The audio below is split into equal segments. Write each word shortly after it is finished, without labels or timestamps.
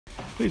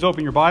Please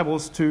open your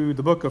Bibles to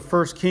the book of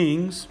 1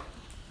 Kings.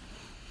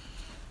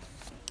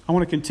 I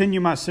want to continue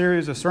my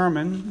series of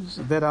sermons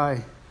that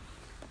I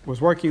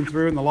was working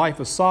through in the life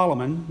of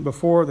Solomon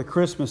before the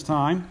Christmas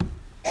time.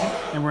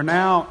 And we're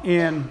now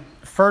in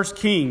 1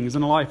 Kings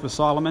in the life of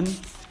Solomon.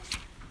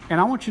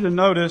 And I want you to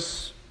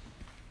notice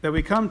that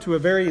we come to a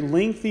very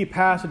lengthy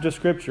passage of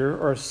Scripture,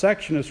 or a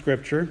section of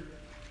Scripture,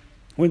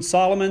 when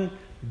Solomon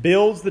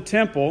builds the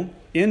temple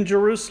in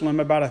Jerusalem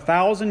about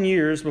 1,000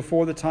 years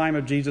before the time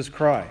of Jesus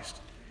Christ.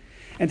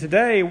 And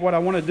today, what I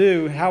want to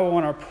do, how I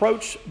want to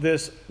approach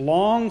this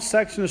long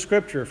section of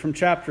Scripture from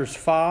chapters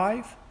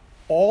 5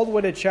 all the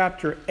way to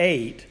chapter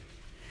 8,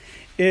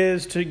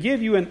 is to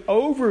give you an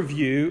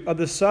overview of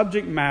the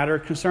subject matter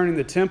concerning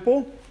the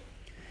temple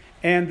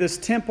and this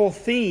temple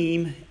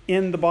theme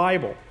in the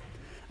Bible.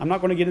 I'm not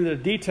going to get into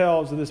the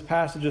details of this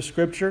passage of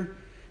Scripture.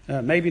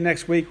 Maybe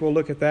next week we'll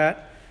look at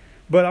that.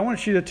 But I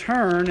want you to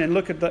turn and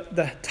look at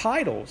the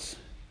titles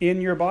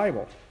in your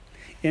Bible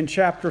in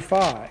chapter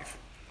 5.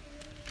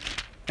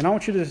 And I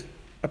want you to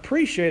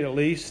appreciate at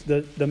least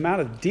the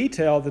amount of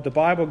detail that the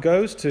Bible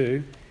goes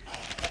to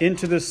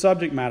into this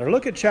subject matter.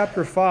 Look at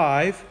chapter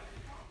 5.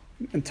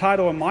 The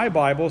title in my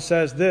Bible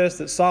says this,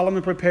 that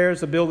Solomon prepares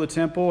to build the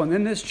temple. And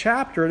in this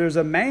chapter, there's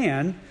a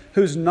man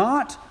who's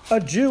not a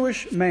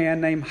Jewish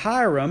man named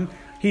Hiram.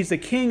 He's the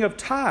king of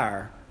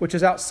Tyre, which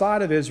is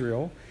outside of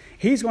Israel.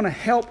 He's going to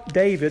help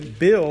David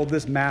build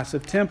this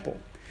massive temple.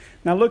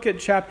 Now look at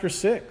chapter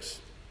 6.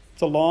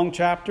 It's a long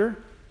chapter.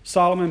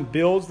 Solomon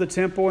builds the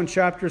temple in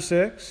chapter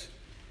 6.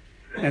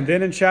 And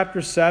then in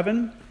chapter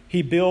 7,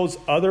 he builds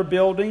other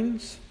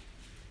buildings.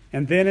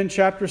 And then in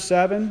chapter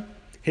 7,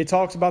 he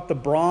talks about the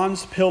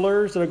bronze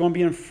pillars that are going to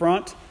be in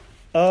front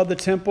of the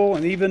temple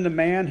and even the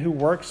man who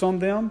works on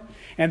them.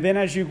 And then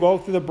as you go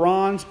through the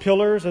bronze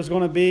pillars, there's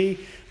going to be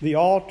the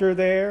altar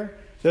there.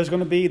 There's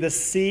going to be the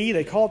sea.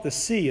 They call it the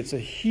sea. It's a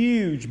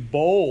huge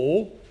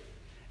bowl,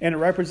 and it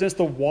represents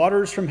the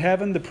waters from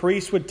heaven. The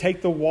priests would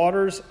take the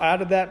waters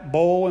out of that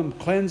bowl and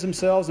cleanse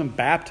themselves and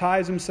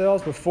baptize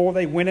themselves before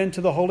they went into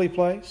the holy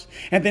place.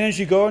 And then as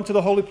you go into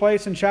the holy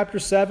place in chapter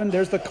 7,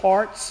 there's the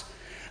carts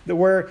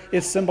where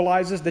it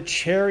symbolizes the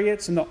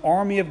chariots and the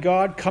army of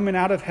God coming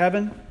out of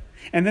heaven.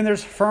 And then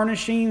there's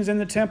furnishings in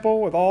the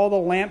temple with all the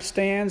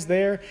lampstands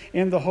there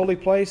in the holy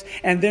place.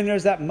 And then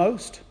there's that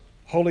most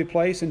holy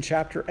place in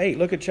chapter 8.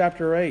 Look at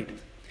chapter 8.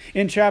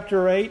 In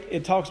chapter 8,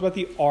 it talks about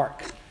the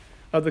Ark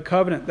of the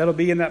Covenant that'll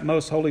be in that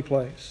most holy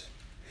place.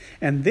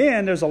 And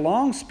then there's a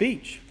long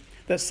speech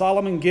that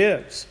Solomon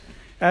gives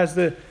as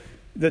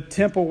the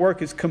temple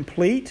work is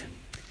complete.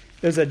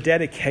 There's a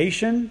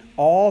dedication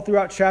all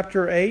throughout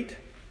chapter 8.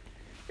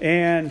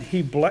 And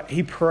he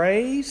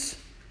prays,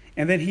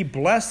 and then he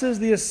blesses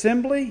the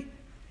assembly,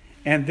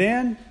 and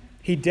then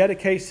he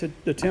dedicates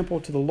the temple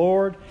to the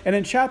Lord. And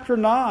in chapter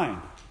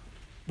 9,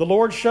 the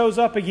Lord shows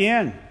up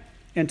again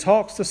and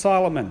talks to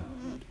Solomon.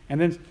 And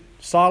then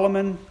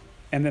Solomon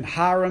and then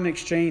Hiram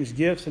exchange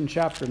gifts in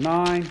chapter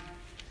 9.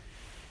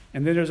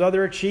 And then there's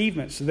other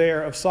achievements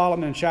there of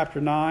Solomon in chapter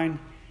 9.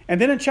 And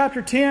then in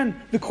chapter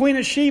 10, the Queen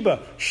of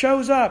Sheba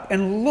shows up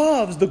and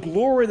loves the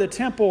glory of the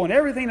temple and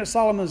everything that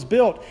Solomon's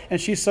built.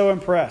 And she's so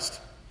impressed.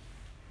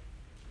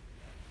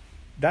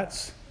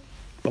 That's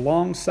the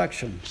long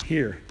section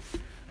here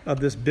of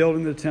this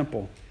building the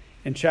temple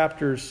in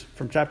chapters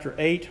from chapter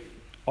 8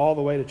 all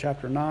the way to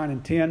chapter 9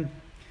 and 10.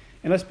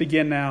 And let's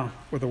begin now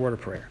with a word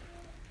of prayer.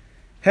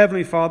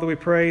 Heavenly Father, we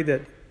pray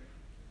that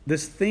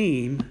this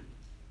theme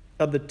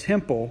of the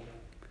temple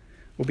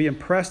will be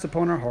impressed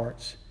upon our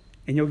hearts,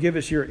 and you'll give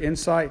us your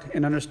insight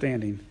and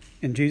understanding.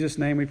 In Jesus'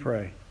 name we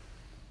pray.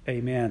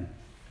 Amen.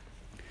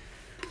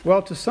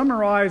 Well, to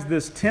summarize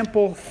this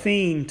temple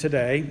theme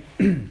today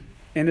in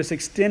this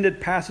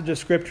extended passage of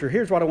Scripture,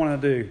 here's what I want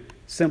to do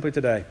simply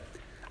today.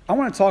 I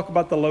want to talk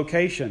about the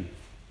location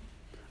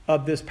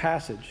of this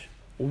passage,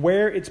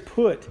 where it's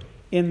put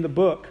in the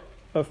book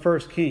of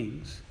 1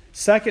 Kings.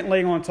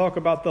 Secondly, I want to talk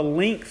about the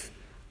length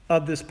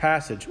of this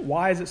passage.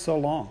 Why is it so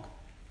long?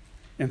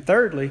 And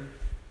thirdly,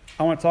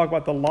 I want to talk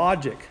about the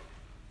logic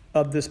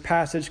of this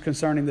passage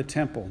concerning the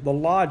temple, the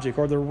logic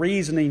or the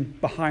reasoning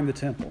behind the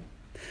temple.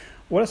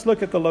 Well, let's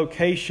look at the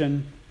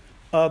location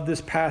of this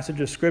passage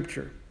of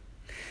Scripture.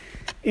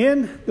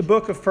 In the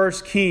book of 1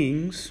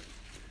 Kings,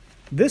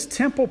 this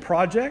temple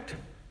project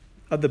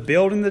of the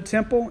building of the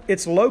temple,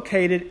 it's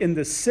located in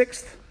the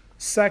 6th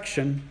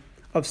section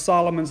of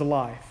Solomon's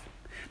life.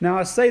 Now,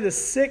 I say the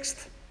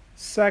 6th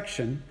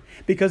section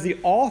because the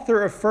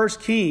author of 1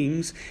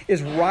 Kings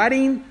is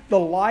writing the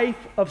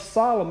life of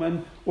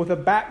Solomon with a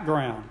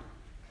background,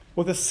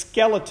 with a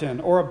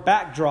skeleton or a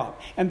backdrop.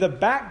 And the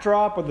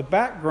backdrop or the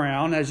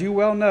background, as you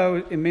well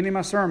know in many of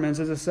my sermons,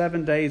 is the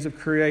 7 days of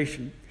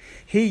creation.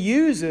 He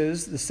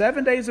uses the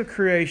 7 days of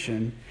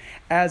creation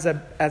as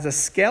a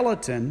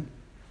skeleton,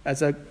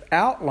 as an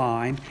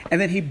outline,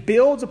 and then he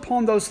builds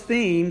upon those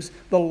themes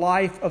the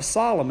life of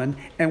Solomon.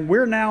 And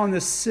we're now in the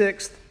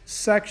 6th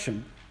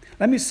section.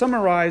 Let me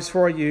summarize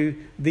for you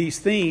these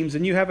themes,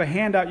 and you have a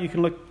handout you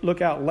can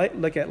look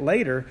at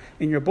later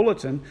in your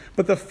bulletin.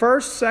 But the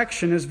first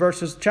section is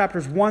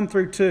chapters 1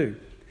 through 2.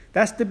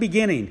 That's the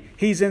beginning.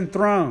 He's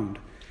enthroned.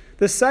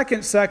 The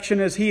second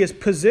section is he is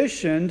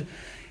positioned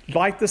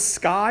like the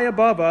sky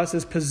above us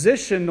is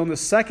positioned on the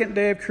second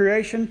day of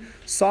creation.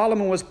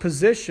 Solomon was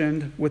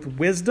positioned with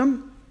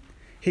wisdom.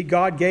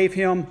 God gave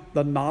him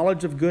the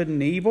knowledge of good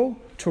and evil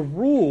to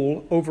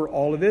rule over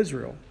all of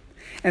Israel.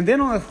 And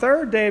then on the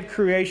third day of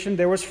creation,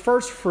 there was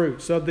first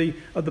fruits of the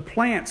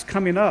plants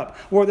coming up.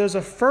 Well, there's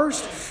a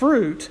first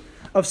fruit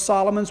of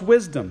Solomon's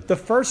wisdom. The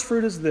first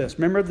fruit is this.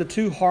 Remember the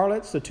two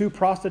harlots, the two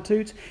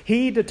prostitutes?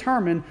 He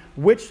determined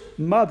which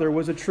mother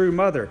was a true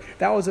mother.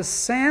 That was a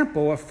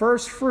sample, a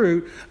first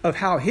fruit of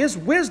how his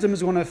wisdom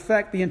is going to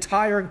affect the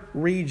entire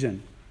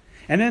region.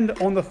 And then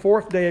on the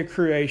fourth day of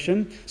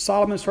creation,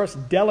 Solomon starts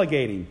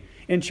delegating.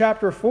 In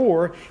chapter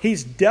 4,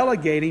 he's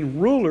delegating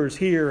rulers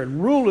here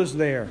and rulers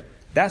there.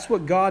 That's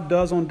what God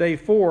does on day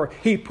 4.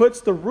 He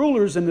puts the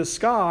rulers in the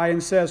sky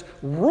and says,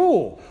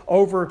 rule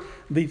over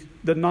the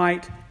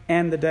night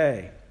and the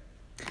day.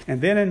 And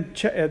then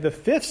in the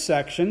fifth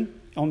section,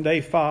 on day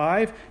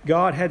 5,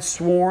 God had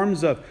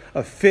swarms of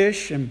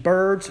fish and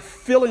birds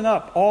filling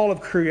up all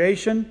of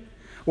creation.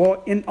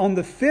 Well, on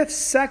the fifth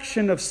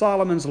section of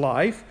Solomon's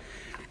life,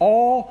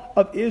 all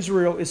of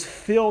Israel is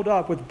filled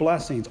up with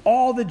blessings.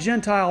 All the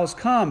Gentiles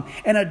come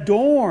and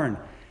adorn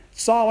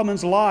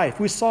Solomon's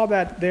life. We saw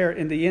that there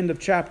in the end of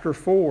chapter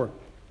 4.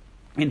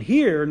 And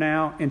here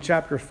now in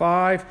chapter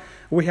 5,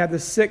 we have the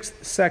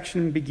sixth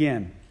section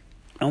begin.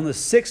 On the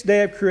sixth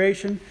day of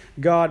creation,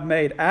 God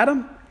made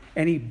Adam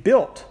and he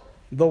built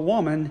the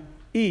woman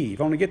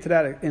Eve. I'm going to get to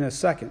that in a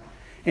second.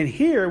 And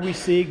here we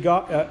see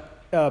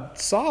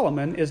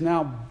Solomon is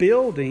now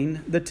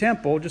building the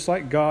temple just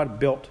like God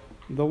built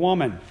the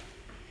woman.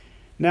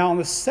 Now on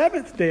the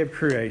seventh day of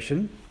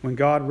creation, when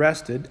God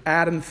rested,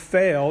 Adam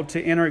failed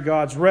to enter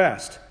God's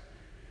rest,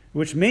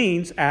 which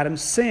means Adam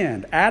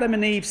sinned. Adam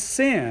and Eve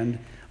sinned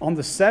on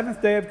the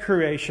seventh day of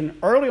creation,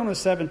 early on the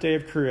seventh day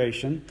of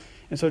creation.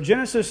 And so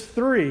Genesis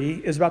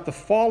 3 is about the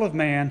fall of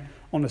man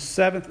on the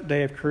seventh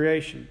day of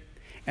creation.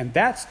 And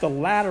that's the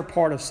latter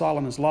part of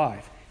Solomon's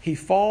life. He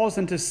falls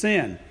into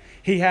sin.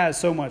 He has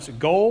so much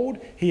gold,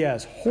 he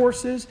has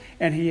horses,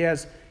 and he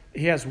has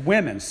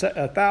women,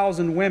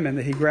 1,000 women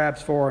that he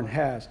grabs for and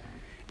has.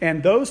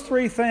 And those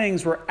three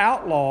things were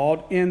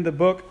outlawed in the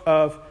book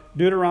of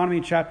Deuteronomy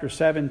chapter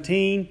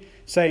 17,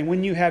 saying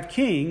when you have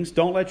kings,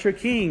 don't let your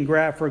king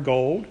grab for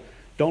gold.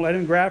 Don't let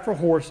him grab for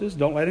horses.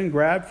 Don't let him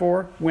grab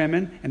for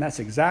women. And that's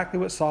exactly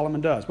what Solomon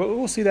does. But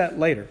we'll see that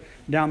later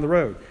down the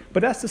road.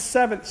 But that's the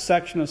seventh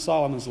section of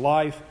Solomon's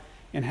life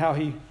and how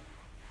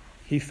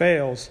he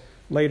fails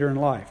later in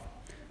life.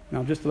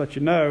 Now, just to let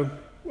you know,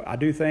 I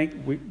do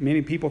think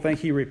many people think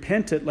he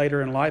repented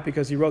later in life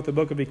because he wrote the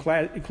book of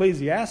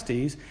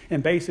Ecclesiastes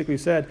and basically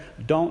said,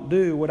 don't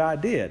do what I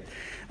did.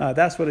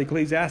 That's what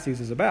Ecclesiastes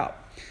is about.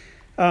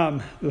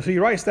 So he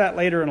writes that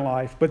later in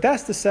life. But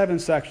that's the 7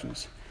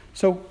 sections.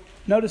 So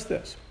notice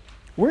this.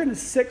 We're in the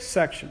 6th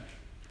section.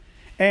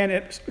 And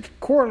it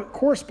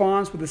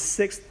corresponds with the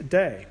 6th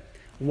day.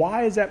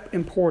 Why is that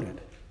important?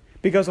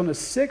 Because on the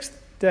 6th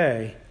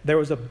day, there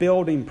was a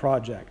building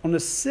project. On the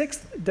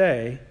 6th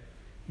day,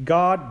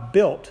 God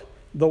built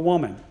the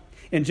woman.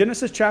 In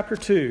Genesis chapter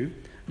 2,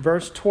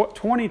 verse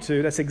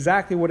 22, that's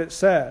exactly what it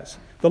says.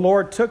 The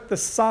Lord took the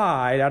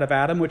side out of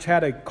Adam, which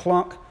had a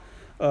clunk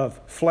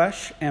of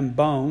flesh and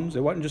bones.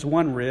 It wasn't just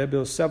one rib, it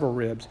was several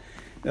ribs.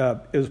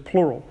 It was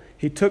plural.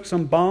 He took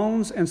some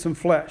bones and some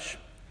flesh.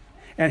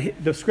 And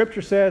the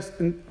scripture says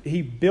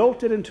he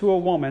built it into a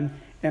woman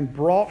and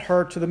brought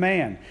her to the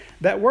man.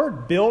 That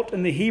word built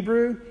in the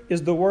Hebrew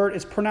is the word,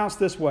 it's pronounced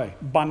this way,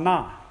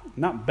 banah.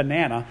 Not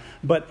banana,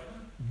 but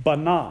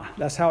banah.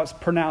 That's how it's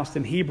pronounced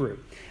in Hebrew.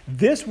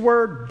 This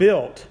word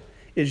built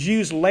is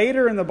used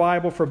later in the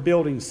Bible for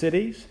building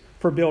cities,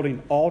 for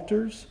building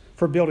altars,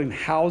 for building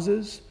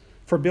houses,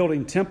 for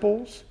building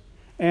temples,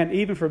 and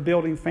even for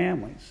building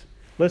families.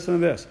 Listen to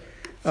this.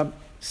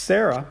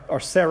 Sarah,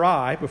 or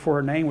Sarai, before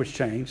her name was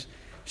changed,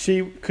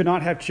 she could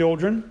not have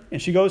children.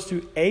 And she goes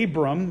to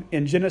Abram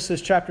in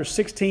Genesis chapter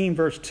 16,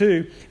 verse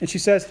 2. And she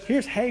says,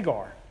 here's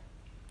Hagar.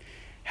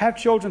 Have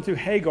children through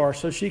Hagar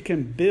so she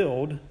can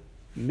build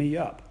me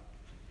up.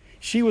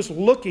 She was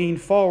looking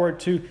forward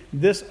to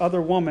this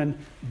other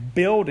woman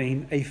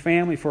building a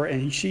family for her.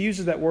 And she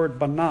uses that word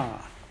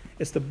banah.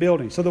 It's the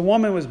building. So the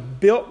woman was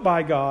built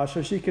by God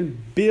so she can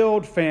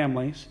build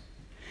families.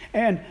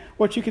 And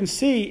what you can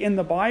see in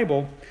the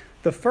Bible,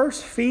 the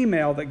first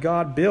female that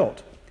God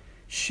built,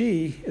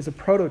 she is a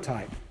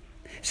prototype.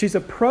 She's a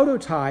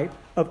prototype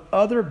of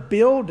other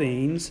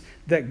buildings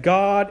that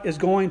God is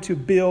going to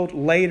build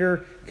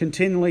later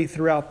continually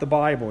throughout the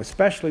Bible,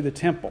 especially the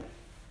temple.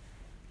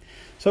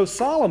 So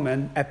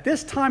Solomon, at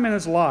this time in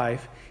his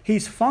life,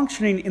 he's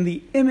functioning in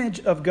the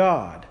image of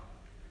God.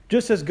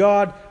 Just as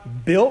God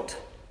built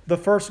the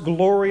first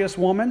glorious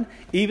woman,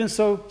 even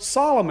so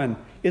Solomon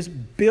is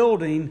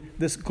building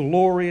this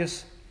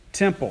glorious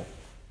temple.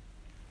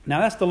 Now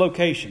that's the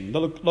location. The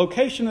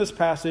location of this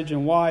passage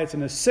and why it's in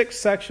the 6th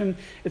section.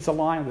 It's a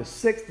line of the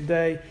 6th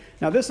day.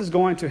 Now this is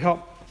going to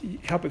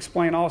help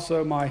explain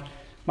also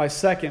my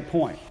second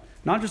point.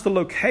 Not just the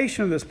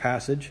location of this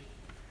passage,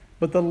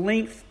 but the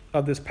length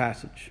of this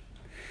passage.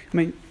 I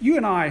mean, you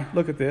and I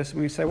look at this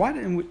and we say, why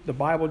didn't the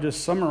Bible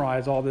just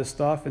summarize all this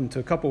stuff into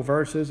a couple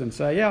verses and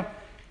say, yeah,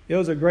 it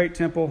was a great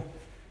temple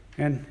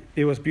and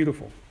it was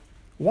beautiful?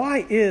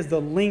 Why is the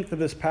length of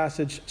this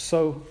passage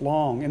so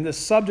long and this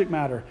subject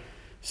matter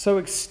so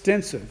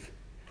extensive?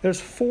 There's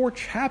 4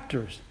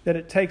 chapters that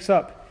it takes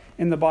up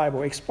in the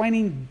Bible,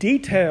 explaining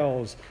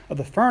details of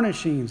the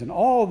furnishings and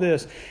all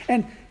this.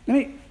 And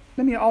let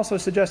me also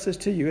suggest this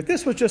to you. If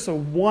this was just a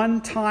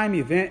one-time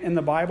event in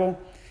the Bible,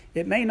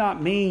 it may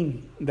not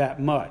mean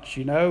that much,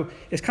 you know.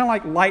 It's kind of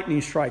like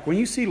lightning strike. When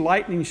you see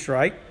lightning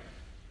strike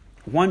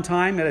one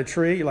time at a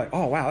tree, you're like,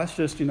 oh, wow, that's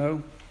just, you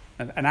know,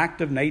 an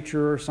act of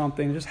nature or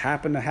something. It just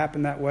happened to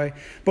happen that way.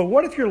 But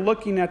what if you're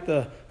looking at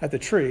the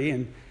tree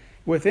and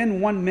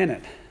within 1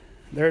 minute,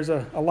 there's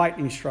a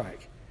lightning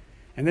strike.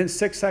 And then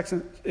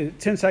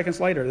 10 seconds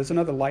later, there's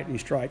another lightning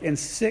strike. And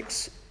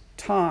 6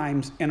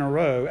 times in a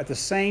row at the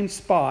same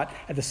spot,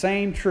 at the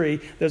same tree,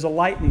 there's a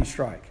lightning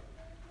strike.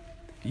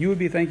 You would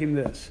be thinking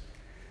this: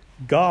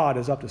 God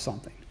is up to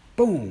something.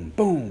 Boom,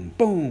 boom,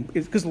 boom.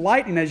 Because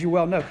lightning, as you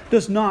well know,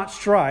 does not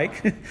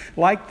strike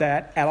like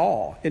that at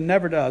all. It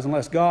never does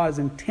unless God is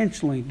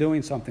intentionally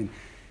doing something.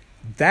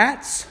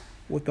 That's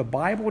what the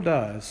Bible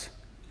does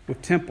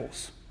with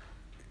temples.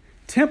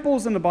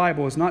 Temples in the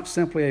Bible is not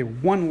simply a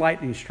one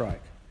lightning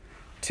strike.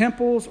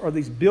 Temples are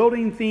these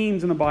building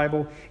themes in the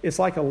Bible. It's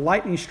like a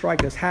lightning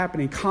strike that's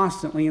happening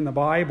constantly in the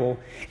Bible.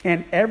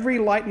 And every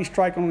lightning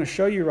strike I'm going to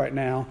show you right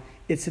now,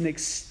 it's an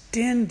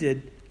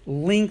extended,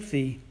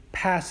 lengthy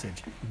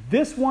passage.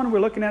 This one we're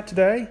looking at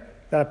today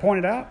that I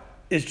pointed out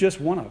is just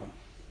one of them.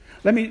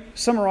 Let me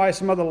summarize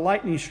some other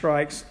lightning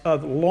strikes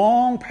of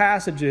long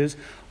passages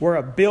where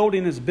a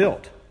building is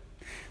built.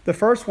 The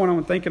first one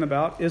I'm thinking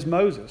about is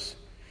Moses.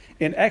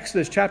 In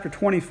Exodus chapter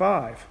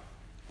 25,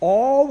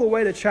 all the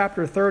way to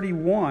chapter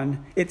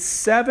 31, it's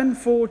 7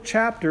 full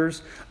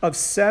chapters of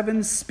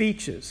 7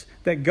 speeches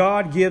that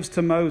God gives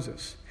to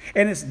Moses.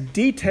 And it's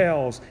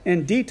details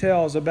and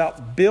details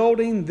about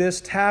building this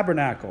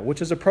tabernacle,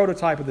 which is a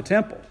prototype of the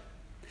temple.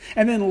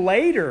 And then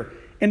later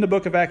in the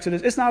book of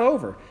Exodus, it's not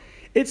over.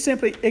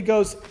 It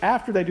goes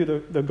after they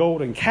do the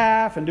golden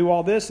calf and do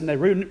all this, and they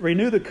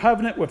renew the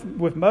covenant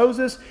with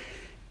Moses.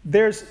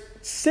 There's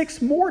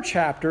 6 more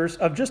chapters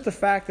of just the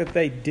fact that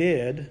they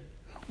did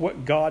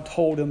what God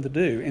told them to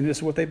do. And this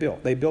is what they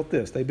built. They built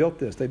this, they built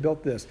this, they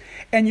built this.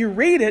 And you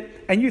read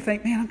it and you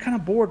think, man, I'm kind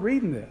of bored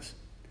reading this.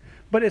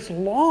 But it's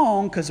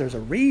long because there's a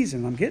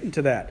reason. I'm getting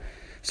to that.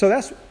 So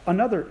that's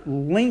another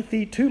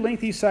 2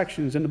 lengthy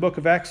sections in the book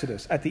of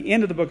Exodus, at the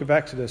end of the book of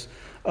Exodus,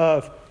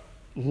 of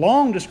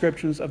long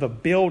descriptions of a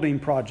building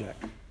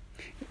project.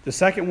 The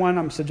second one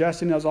I'm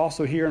suggesting is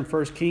also here in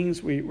 1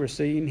 Kings. We're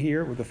seeing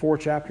here with the 4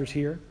 chapters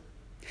here.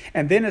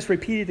 And then it's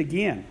repeated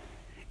again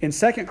in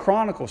 2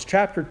 Chronicles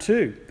chapter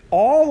 2,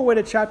 all the way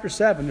to chapter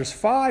 7. There's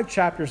 5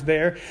 chapters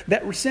there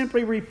that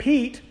simply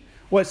repeat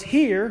what's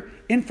here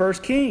in 1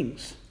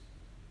 Kings.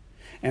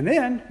 And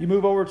then you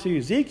move over to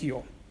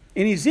Ezekiel.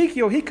 In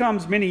Ezekiel, he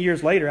comes many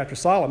years later after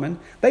Solomon.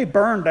 The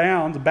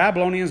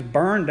Babylonians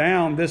burned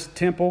down this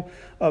temple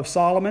of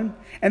Solomon.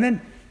 And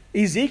then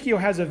Ezekiel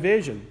has a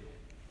vision.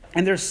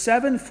 And there's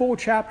 7 full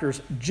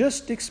chapters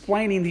just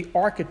explaining the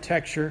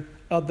architecture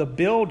of the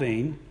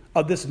building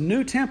of this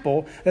new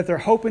temple that they're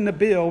hoping to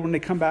build when they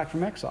come back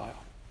from exile.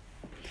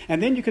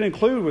 And then you can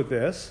include with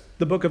this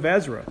the book of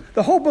Ezra.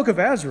 The whole book of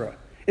Ezra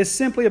is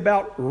simply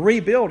about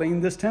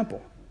rebuilding this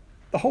temple.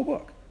 The whole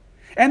book.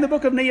 And the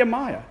book of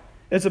Nehemiah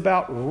is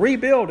about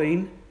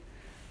rebuilding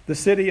the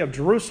city of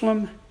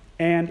Jerusalem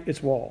and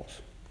its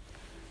walls.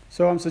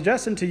 So I'm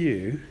suggesting to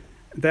you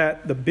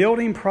that the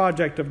building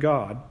project of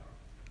God,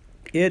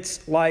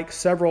 it's like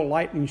several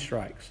lightning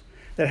strikes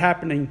that are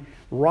happening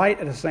right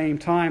at the same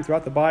time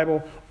throughout the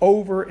Bible,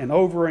 over and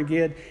over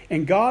again.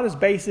 And God is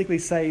basically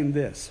saying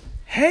this: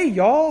 hey,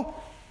 y'all,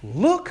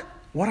 look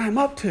what I'm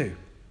up to.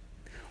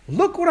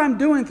 Look what I'm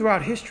doing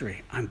throughout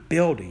history. I'm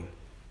building.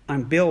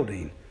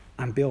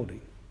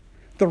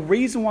 The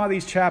reason why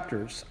these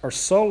chapters are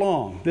so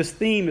long, this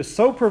theme is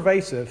so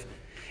pervasive,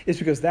 is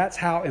because that's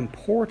how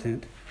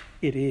important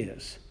it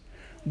is.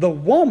 The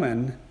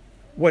woman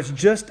was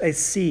just a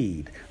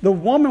seed. The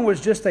woman was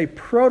just a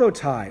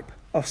prototype,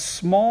 a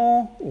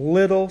small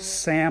little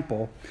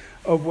sample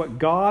of what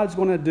God's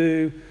going to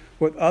do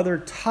with other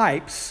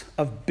types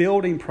of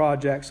building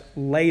projects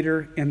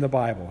later in the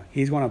Bible.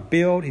 He's going to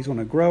build, he's going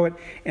to grow it,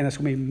 and it's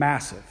going to be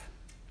massive.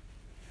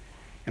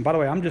 And by the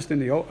way, I'm just in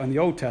the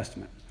Old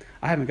Testament.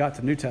 I haven't got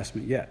to the New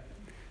Testament yet.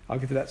 I'll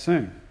get to that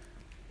soon.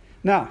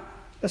 Now,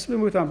 let's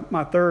move with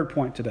my third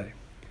point today,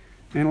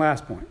 and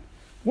last point.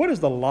 What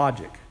is the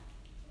logic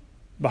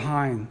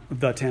behind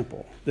the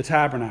temple, the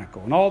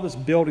tabernacle, and all this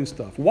building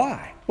stuff?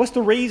 Why? What's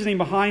the reasoning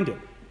behind it?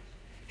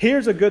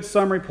 Here's a good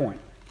summary point,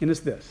 and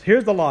it's this.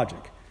 Here's the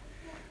logic.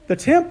 The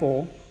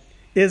temple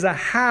is a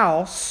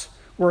house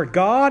where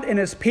God and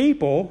his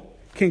people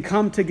can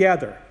come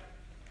together,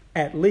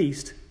 at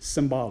least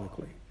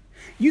symbolically.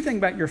 You think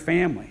about your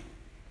family.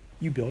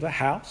 You build a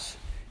house,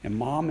 and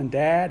mom and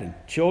dad and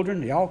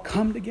children, they all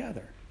come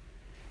together.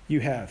 You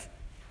have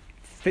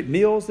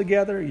meals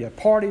together, you have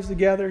parties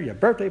together, you have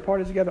birthday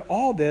parties together.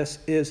 All this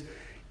is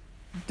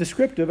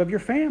descriptive of your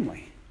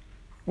family.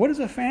 What is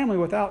a family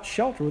without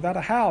shelter, without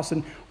a house?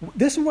 And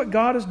this is what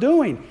God is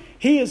doing.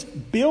 He is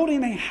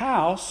building a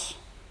house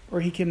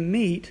where he can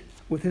meet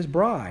with his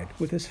bride,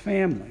 with his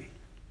family.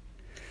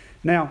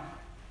 Now,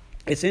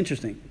 it's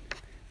interesting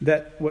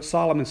that what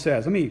Solomon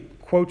says. Let me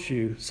quote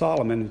you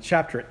Solomon in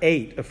chapter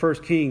 8 of 1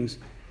 Kings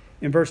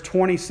in verse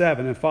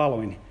 27 and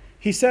following.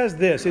 He says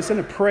this, it's in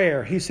a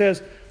prayer. He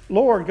says,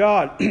 Lord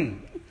God,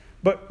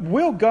 but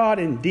will God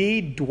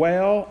indeed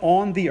dwell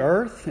on the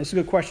earth? It's a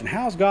good question.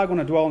 How is God going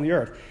to dwell on the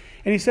earth?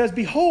 And he says,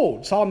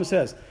 behold, Solomon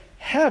says,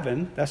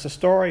 heaven, that's the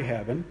starry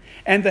heaven,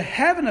 and the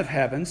heaven of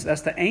heavens,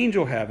 that's the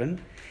angel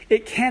heaven,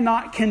 it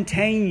cannot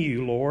contain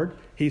you, Lord,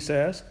 he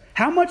says.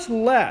 How much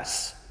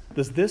less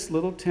does this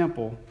little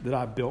temple that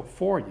I built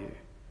for you?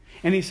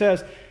 And he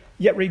says,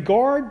 yet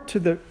regard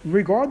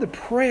the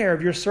prayer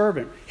of your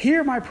servant.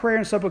 Hear my prayer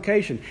and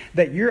supplication,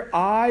 that your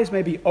eyes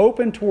may be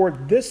open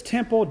toward this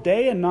temple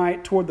day and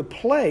night, toward the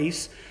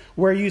place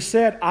where you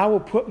said, I will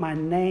put my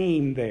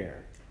name there.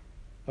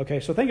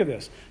 Okay, so think of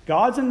this.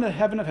 God's in the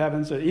heaven of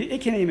heavens.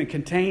 It can't even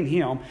contain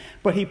him.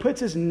 But he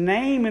puts his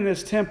name in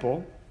this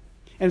temple.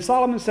 And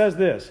Solomon says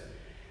this,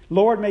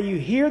 Lord, may you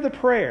hear the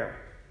prayer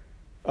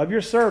of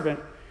your servant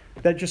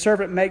that your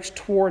servant makes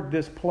toward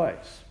this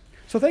place.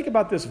 So think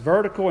about this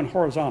vertical and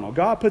horizontal.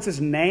 God puts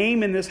his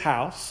name in this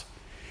house,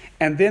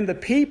 and then the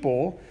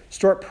people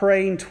start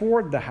praying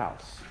toward the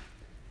house.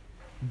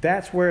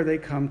 That's where they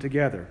come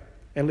together,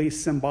 at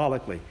least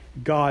symbolically.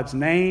 God's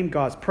name,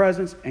 God's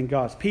presence, and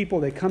God's people,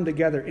 they come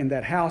together in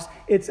that house.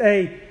 It's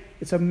a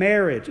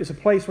marriage. It's a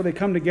place where they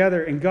come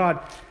together, and God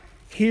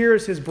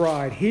hears his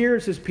bride,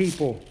 hears his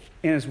people,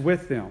 and is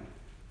with them,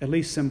 at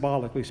least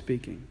symbolically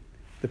speaking.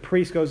 The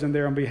priest goes in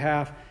there on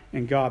behalf,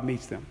 and God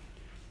meets them.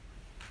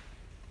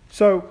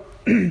 So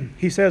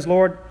he says,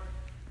 Lord,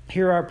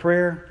 hear our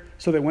prayer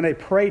so that when they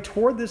pray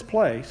toward this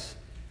place,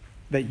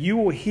 that you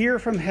will hear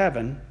from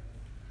heaven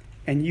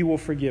and you will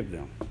forgive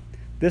them.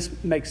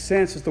 This makes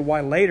sense as to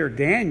why later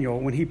Daniel,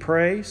 when he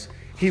prays,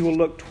 he will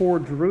look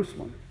toward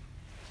Jerusalem.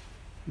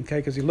 Okay,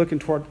 because he's looking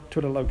toward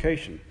the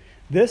location.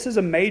 This is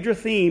a major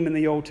theme in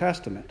the Old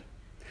Testament.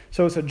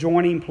 So it's a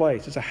joining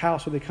place. It's a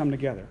house where they come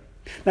together.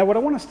 Now, what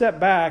I want to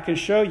step back and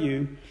show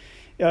you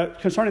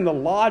concerning the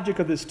logic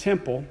of this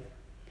temple,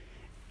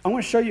 I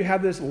want to show you how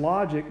this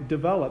logic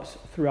develops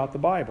throughout the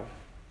Bible.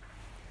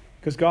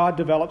 Because God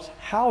develops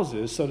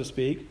houses, so to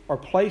speak, or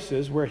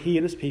places where he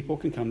and his people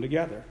can come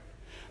together.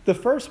 The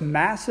first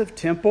massive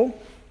temple,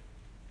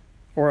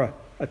 or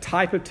a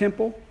type of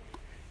temple,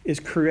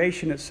 is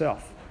creation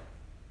itself.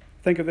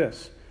 Think of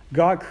this.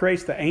 God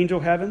creates the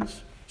angel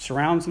heavens,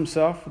 surrounds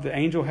himself with the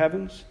angel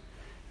heavens,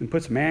 and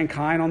puts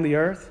mankind on the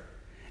earth.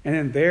 And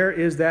then there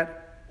is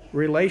that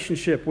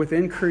relationship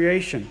within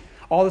creation.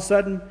 All of a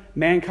sudden,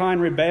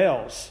 mankind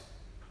rebels.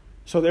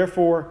 So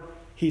therefore,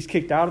 he's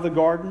kicked out of the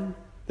garden.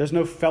 There's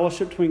no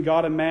fellowship between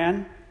God and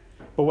man.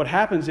 But what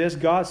happens is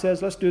God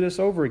says, let's do this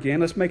over again.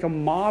 Let's make a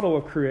model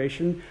of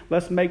creation.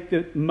 Let's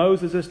make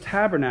Moses'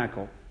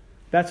 tabernacle.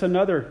 That's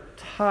another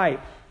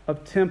type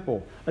of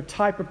temple, a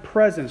type of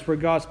presence where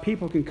God's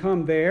people can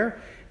come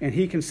there, and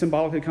he can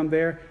symbolically come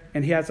there,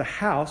 and he has a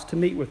house to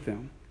meet with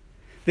them.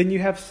 Then you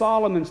have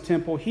Solomon's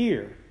temple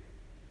here.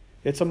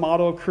 It's a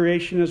model of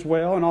creation as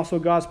well, and also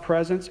God's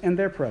presence and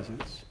their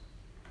presence.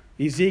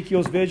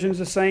 Ezekiel's vision is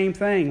the same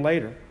thing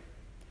later.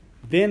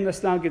 Then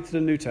let's now get to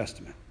the New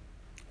Testament.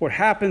 What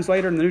happens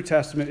later in the New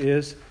Testament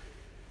is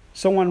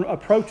someone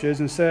approaches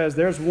and says,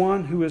 there's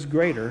one who is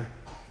greater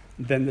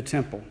than the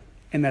temple,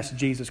 and that's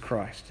Jesus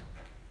Christ.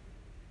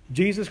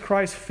 Jesus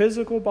Christ's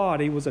physical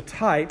body was a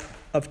type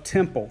of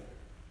temple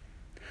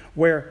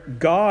where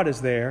God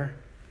is there,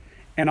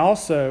 and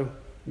also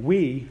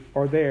we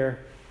are there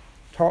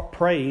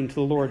praying to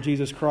the Lord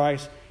Jesus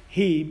Christ.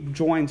 He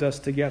joins us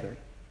together.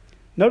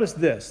 Notice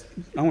this.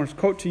 I want to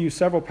quote to you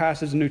several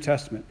passages in the New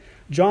Testament.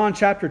 John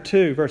chapter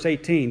 2, verse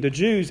 18. The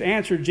Jews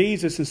answered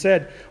Jesus and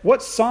said,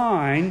 what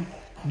sign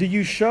do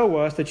you show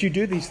us that you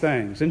do these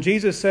things? And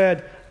Jesus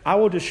said, I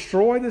will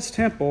destroy this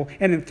temple,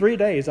 and in 3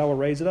 days I will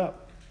raise it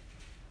up.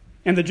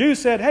 And the Jews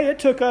said, hey, it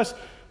took us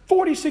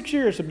 46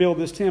 years to build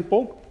this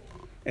temple,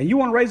 and you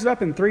want to raise it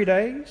up in 3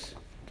 days?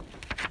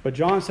 But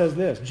John says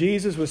this,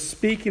 Jesus was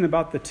speaking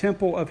about the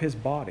temple of his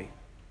body.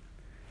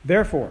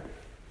 Therefore,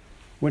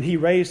 when he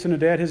raised from the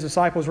dead, his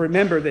disciples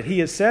remembered that he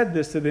has said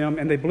this to them,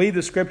 and they believe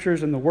the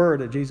scriptures and the word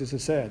that Jesus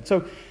has said.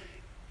 So,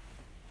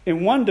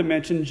 in one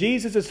dimension,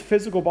 Jesus'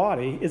 physical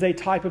body is a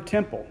type of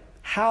temple,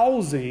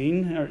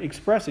 housing or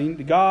expressing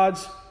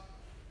God's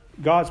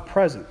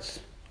presence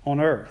on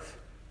earth.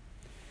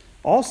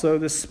 Also,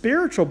 the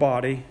spiritual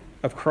body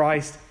of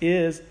Christ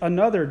is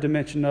another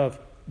dimension of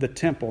the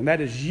temple, and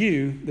that is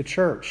you, the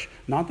church.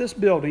 Not this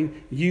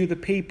building, you, the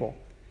people.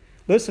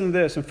 Listen to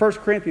this. In 1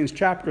 Corinthians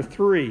chapter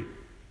 3,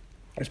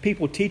 there's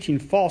people teaching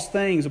false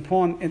things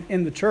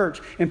in the church.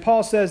 And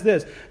Paul says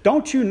this,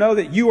 don't you know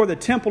that you are the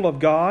temple of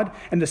God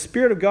and the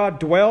Spirit of God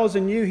dwells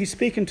in you? He's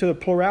speaking to the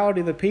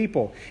plurality of the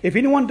people. If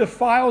anyone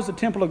defiles the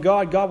temple of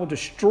God, God will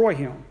destroy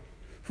him.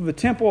 For the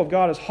temple of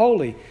God is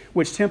holy,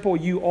 which temple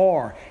you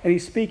are. And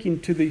he's speaking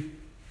to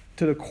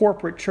the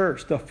corporate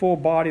church, the full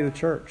body of the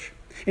church.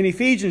 In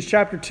Ephesians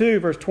chapter 2,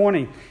 verse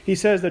 20, he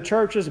says the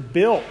church is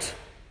built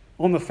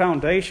on the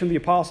foundation of the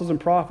apostles and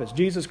prophets,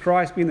 Jesus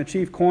Christ being the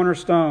chief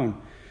cornerstone.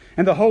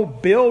 And the whole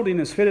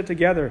building is fitted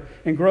together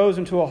and grows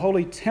into a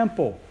holy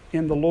temple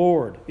in the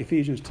Lord,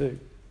 Ephesians 2.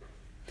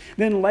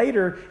 Then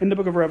later in the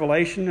book of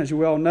Revelation, as you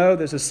well know,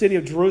 there's a city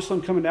of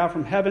Jerusalem coming down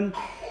from heaven,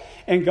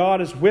 and God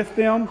is with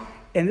them.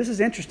 And this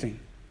is interesting.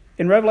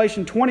 In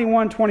Revelation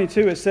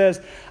 21:22, it says,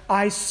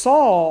 I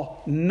saw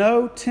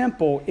no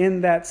temple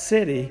in that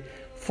city,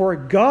 for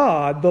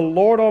God, the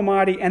Lord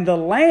Almighty, and the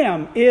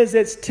Lamb is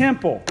its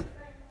temple.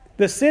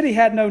 The city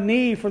had no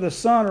need for the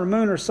sun or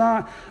moon or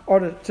sun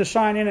or to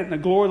shine in it, and the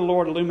glory of the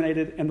Lord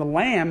illuminated, and the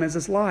Lamb is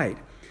its light.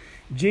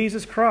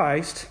 Jesus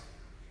Christ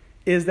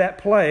is that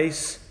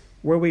place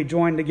where we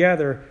join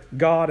together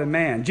God and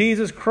man.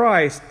 Jesus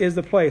Christ is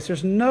the place.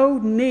 There's no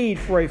need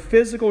for a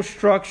physical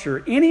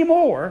structure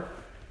anymore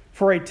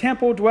for a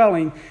temple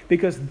dwelling,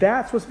 because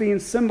that's what's being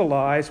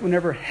symbolized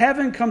whenever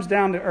heaven comes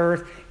down to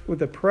earth with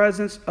the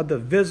presence of the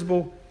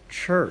visible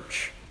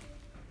church.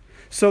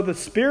 So the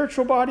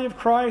spiritual body of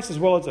Christ, as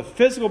well as the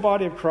physical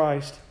body of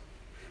Christ,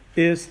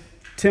 is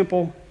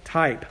temple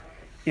type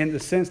in the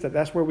sense that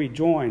that's where we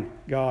join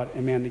God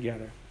and man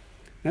together.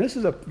 Now, this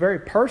is a very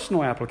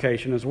personal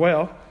application as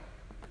well.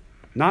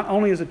 Not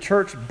only is a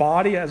church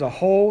body as a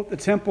whole the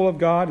temple of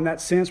God in that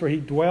sense where He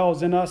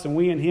dwells in us and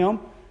we in Him,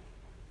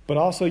 but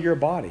also your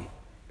body.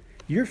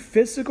 Your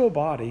physical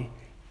body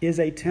is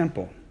a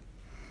temple.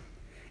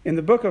 In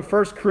the book of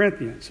 1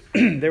 Corinthians,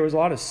 there was a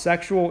lot of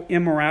sexual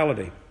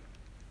immorality.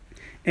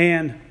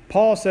 And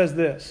Paul says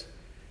this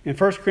in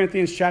 1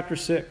 Corinthians chapter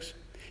 6.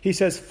 He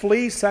says,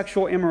 flee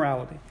sexual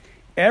immorality.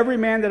 Every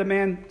man that a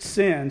man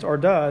sins or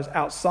does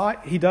outside,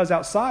 he does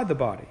outside the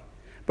body.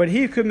 But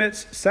he who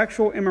commits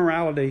sexual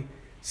immorality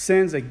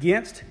sins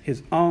against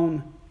his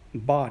own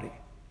body.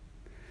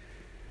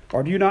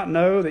 Or do you not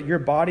know that your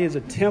body is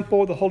a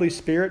temple of the Holy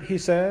Spirit, he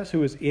says,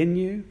 who is in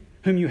you,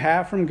 whom you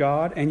have from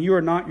God, and you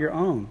are not your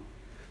own?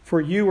 For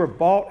you were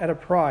bought at a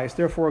price,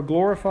 therefore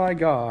glorify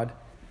God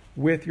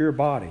with your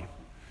body.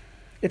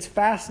 It's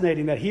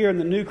fascinating that here in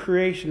the new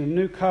creation, the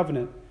new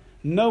covenant,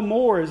 no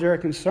more is there a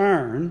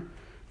concern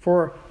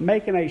for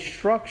making a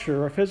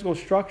structure, a physical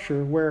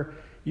structure, where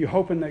you're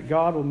hoping that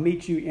God will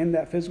meet you in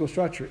that physical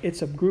structure.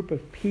 It's a group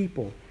of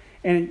people.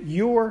 And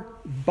your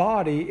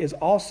body is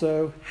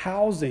also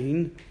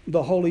housing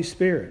the Holy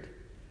Spirit.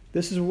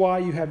 This is why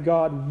you have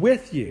God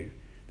with you.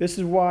 This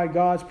is why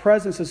God's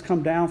presence has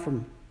come down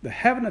from the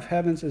heaven of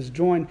heavens, is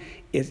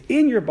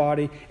in your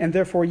body, and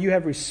therefore you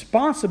have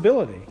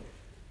responsibility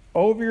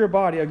over your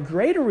body, a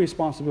greater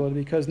responsibility,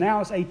 because now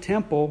it's a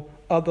temple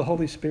of the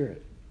Holy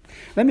Spirit.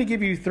 Let me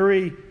give you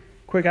 3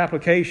 quick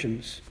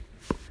applications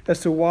as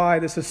to why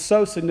this is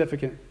so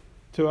significant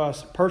to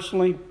us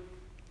personally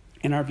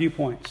in our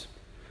viewpoints.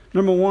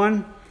 Number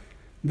 1,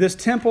 this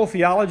temple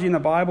theology in the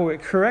Bible,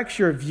 it corrects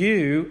your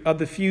view of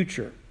the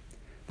future.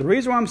 The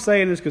reason why I'm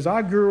saying this is because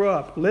I grew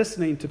up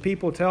listening to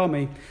people tell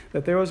me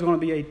that there was going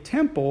to be a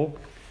temple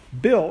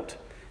built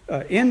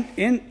in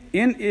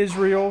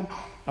Israel,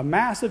 a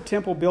massive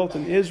temple built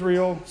in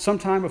Israel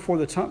sometime before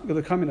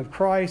the coming of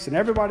Christ, and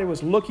everybody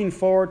was looking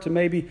forward to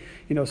maybe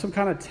some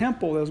kind of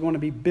temple that was going to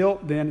be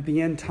built then at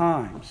the end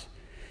times.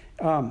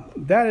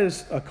 That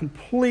is a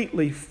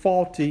completely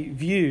faulty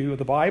view of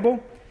the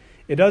Bible.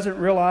 It doesn't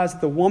realize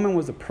that the woman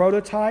was the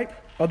prototype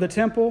of the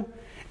temple,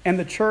 and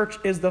the church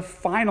is the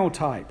final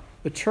type.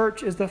 The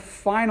church is the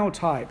final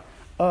type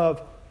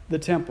of the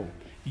temple.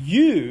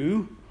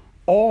 You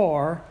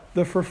are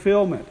the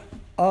fulfillment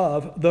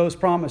of those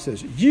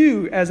promises.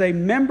 You, as a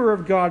member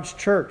of God's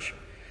church,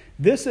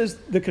 this is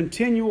the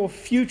continual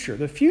future.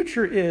 The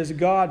future is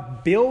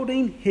God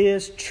building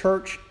His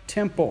church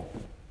temple.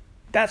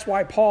 That's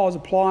why Paul is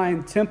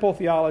applying temple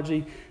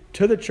theology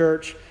to the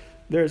church.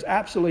 There's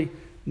absolutely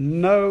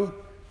no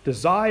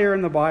desire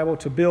in the Bible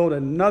to build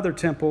another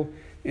temple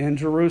in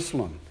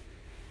Jerusalem,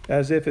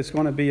 as if it's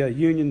going to be a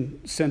union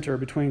center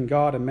between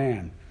God and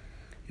man.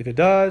 If it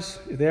does,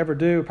 if they ever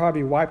do, it'll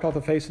probably be wiped off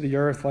the face of the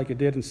earth like it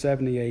did in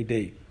 70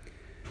 A.D.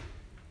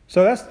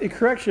 So it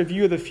corrects your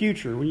view of the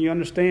future when you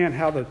understand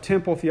how the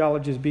temple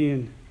theology is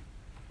being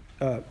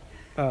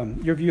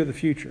your view of the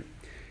future.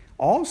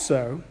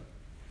 Also,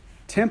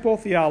 temple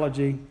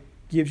theology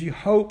gives you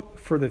hope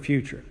for the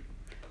future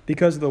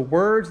because of the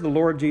words of the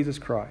Lord Jesus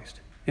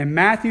Christ. In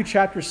Matthew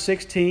chapter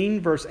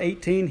 16, verse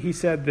 18, He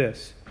said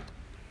this,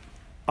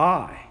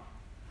 I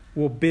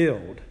will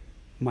build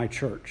my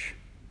church,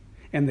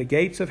 and the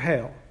gates of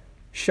hell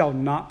shall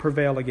not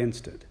prevail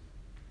against it.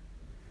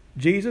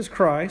 Jesus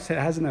Christ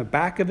has in the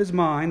back of His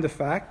mind the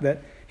fact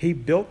that He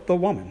built the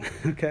woman,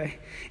 okay,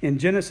 in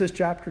Genesis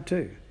chapter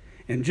 2.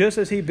 And just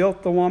as he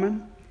built the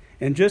woman,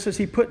 and just as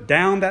he put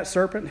down that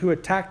serpent who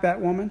attacked that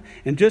woman,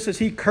 and just as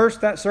he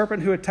cursed that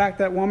serpent who attacked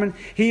that woman,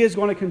 he is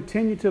going to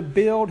continue to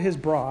build his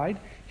bride,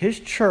 his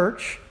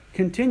church,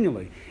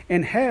 continually.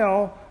 And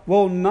hell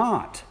will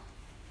not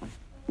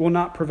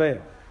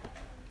prevail.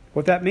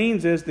 What that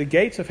means is the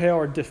gates of hell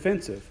are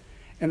defensive.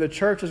 And the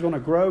church is going to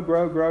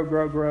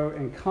grow,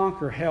 and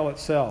conquer hell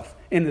itself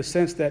in the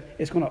sense that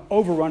it's going to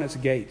overrun its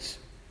gates.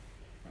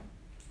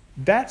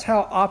 That's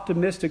how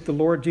optimistic the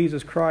Lord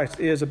Jesus Christ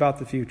is about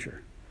the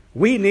future.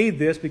 We need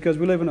this because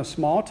we live in a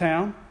small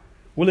town.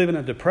 We live in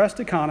a depressed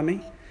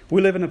economy.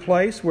 We live in a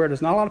place where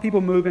there's not a lot of people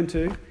moving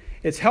to.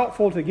 It's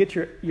helpful to get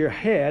your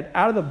head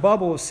out of the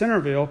bubble of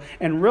Centerville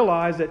and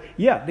realize that,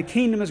 the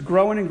kingdom is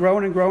growing and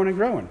growing and growing and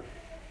growing.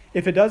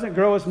 If it doesn't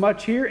grow as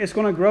much here, it's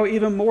going to grow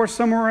even more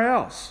somewhere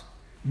else.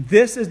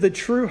 This is the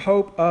true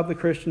hope of the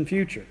Christian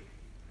future.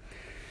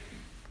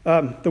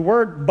 The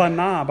word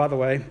banah, by the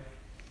way,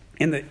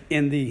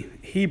 in the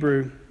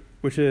Hebrew,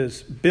 which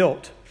is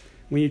built,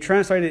 when you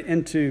translate it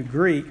into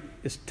Greek,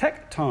 it's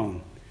tekton.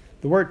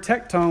 The word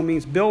tekton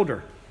means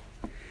builder.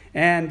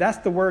 And that's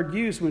the word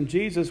used when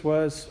Jesus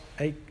was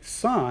a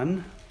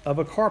son of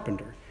a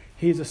carpenter.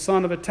 He's a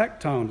son of a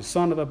tekton, the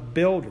son of a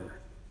builder.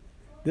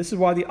 This is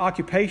why the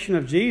occupation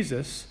of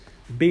Jesus,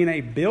 being a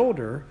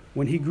builder,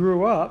 when he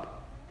grew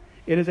up,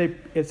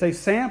 it's a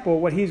sample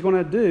of what he's going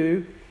to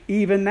do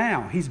even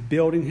now. He's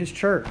building his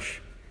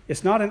church.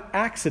 It's not an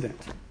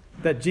accident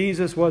that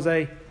Jesus was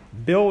a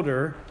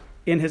builder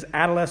in his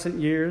adolescent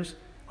years,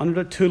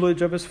 under the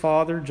tutelage of his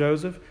father,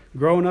 Joseph,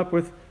 growing up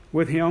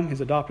with him,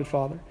 his adopted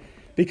father,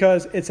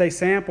 because it's a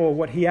sample of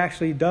what he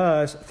actually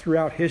does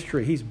throughout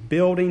history. He's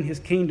building his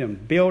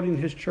kingdom, building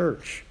his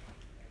church.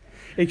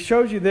 It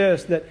shows you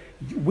this, that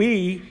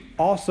we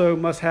also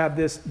must have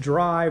this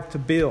drive to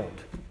build.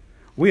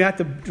 We have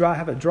to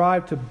have a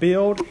drive to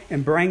build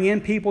and bring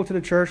in people to the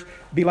church,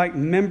 be like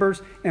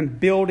members and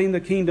building the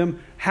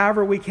kingdom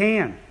however we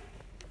can,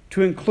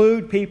 to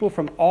include people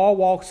from all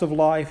walks of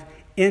life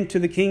into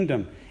the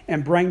kingdom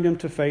and bring them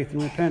to faith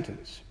and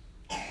repentance.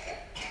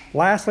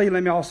 Lastly,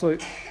 let me also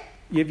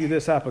give you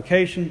this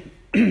application.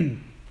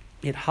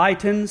 It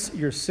heightens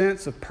your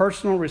sense of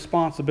personal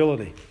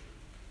responsibility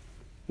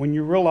when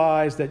you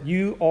realize that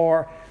you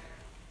are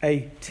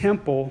a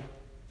temple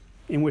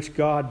in which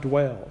God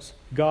dwells.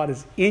 God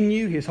is in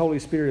you. His Holy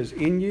Spirit is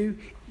in you.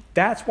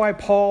 That's why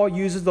Paul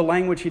uses the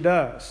language he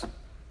does.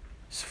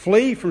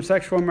 Flee from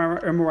sexual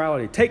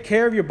immorality. Take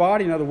care of your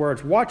body, in other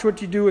words. Watch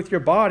what you do with your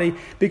body,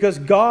 because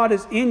God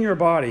is in your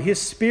body.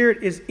 His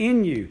Spirit is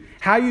in you.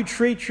 How you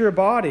treat your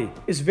body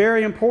is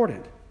very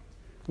important.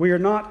 We are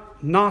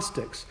not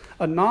Gnostics.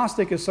 A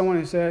Gnostic is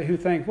someone who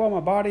thinks, well, my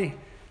body,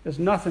 there's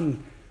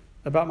nothing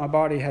about my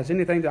body has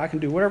anything that I can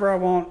do whatever I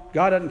want.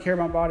 God doesn't care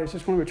about my body. It's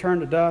just going to return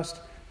to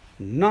dust.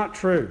 Not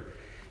true.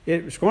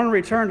 It's going to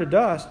return to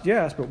dust,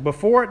 yes, but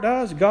before it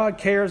does, God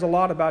cares a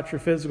lot about your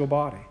physical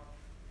body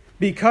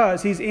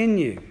because He's in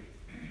you.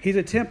 He's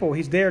a temple.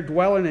 He's there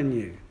dwelling in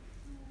you.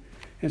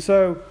 And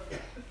so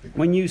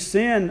when you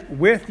sin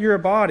with your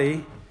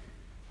body,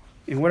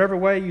 in whatever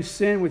way you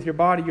sin with your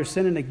body, you're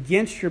sinning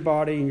against your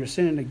body and you're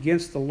sinning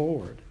against the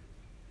Lord.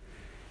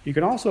 You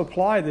can also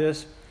apply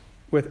this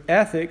with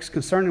ethics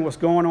concerning what's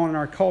going on in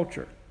our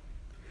culture.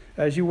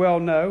 As you well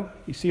know,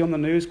 you see on the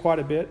news quite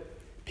a bit,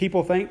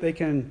 people think they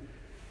can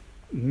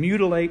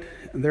mutilate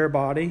their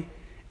body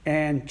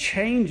and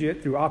change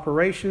it through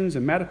operations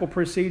and medical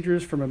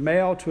procedures from a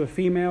male to a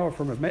female, or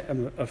from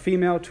a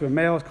female to a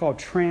male. It's called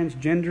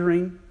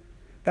transgendering.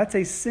 That's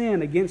a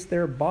sin against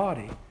their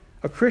body.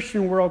 A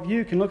Christian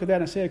worldview can look at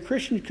that and say a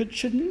Christian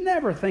should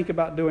never think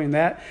about doing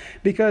that,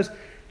 because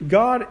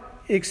God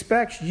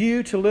expects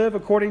you to live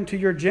according to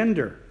your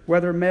gender,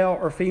 whether male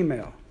or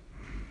female.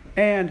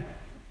 And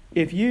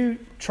if you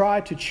try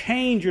to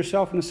change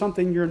yourself into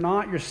something you're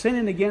not, you're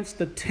sinning against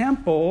the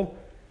temple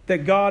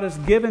that God has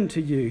given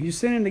to you. You're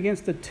sinning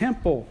against the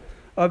temple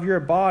of your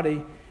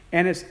body,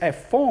 and it's a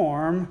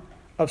form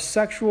of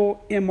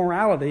sexual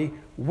immorality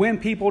when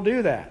people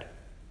do that.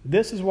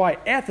 This is why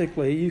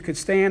ethically you could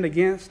stand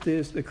against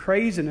the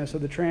craziness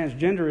of the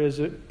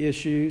transgender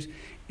issues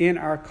in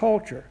our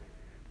culture.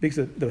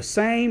 Because the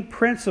same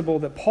principle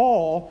that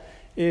Paul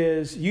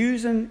is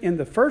using in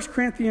the 1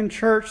 Corinthian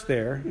church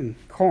there in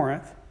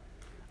Corinth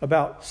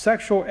about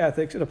sexual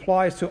ethics, it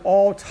applies to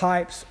all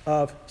types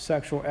of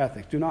sexual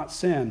ethics. Do not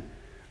sin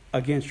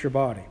against your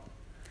body.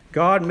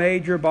 God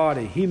made your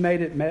body. He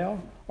made it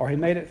male or He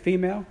made it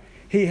female.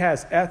 He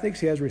has ethics.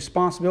 He has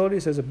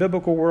responsibilities. He has a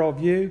biblical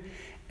worldview.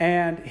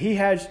 And He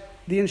has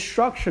the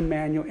instruction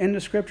manual in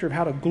the Scripture of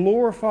how to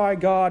glorify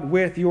God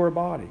with your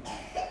body.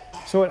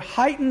 So it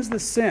heightens the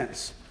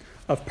sense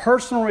of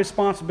personal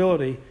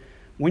responsibility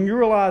when you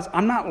realize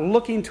I'm not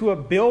looking to a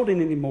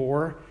building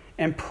anymore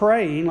and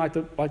praying like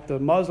the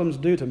Muslims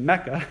do to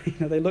Mecca.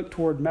 They look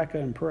toward Mecca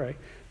and pray.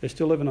 They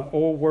still live in an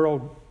old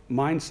world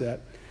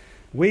mindset.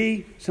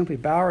 We simply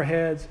bow our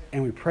heads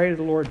and we pray to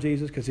the Lord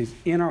Jesus because He's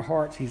in our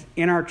hearts. He's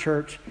in our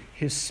church.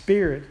 His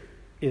Spirit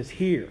is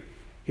here.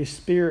 His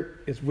Spirit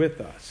is with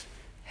us.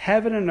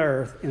 heaven and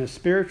earth, in a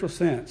spiritual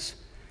sense,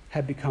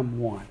 have become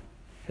one,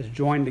 has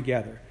joined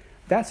together.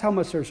 That's how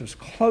much there's this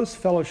close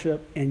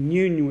fellowship and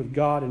union with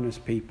God and His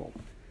people.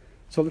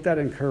 So let that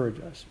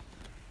encourage us.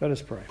 Let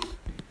us pray.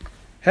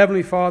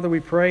 Heavenly Father, we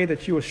pray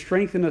that you will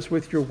strengthen us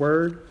with your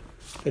word,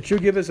 that you'll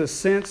give us a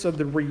sense of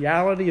the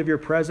reality of your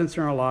presence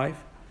in our life,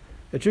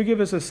 that you'll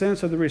give us a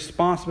sense of the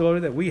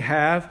responsibility that we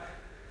have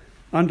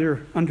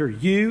under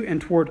you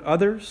and toward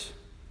others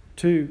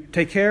to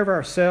take care of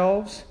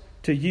ourselves,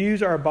 to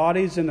use our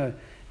bodies in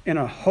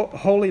a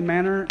holy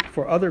manner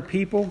for other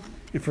people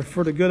and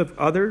for the good of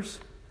others.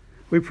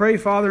 We pray,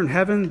 Father in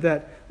heaven,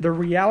 that the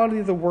reality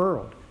of the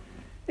world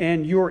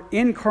and your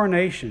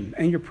incarnation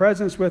and your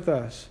presence with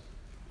us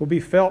will be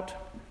felt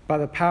by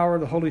the power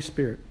of the Holy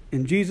Spirit.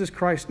 In Jesus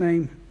Christ's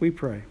name we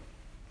pray.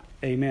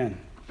 Amen.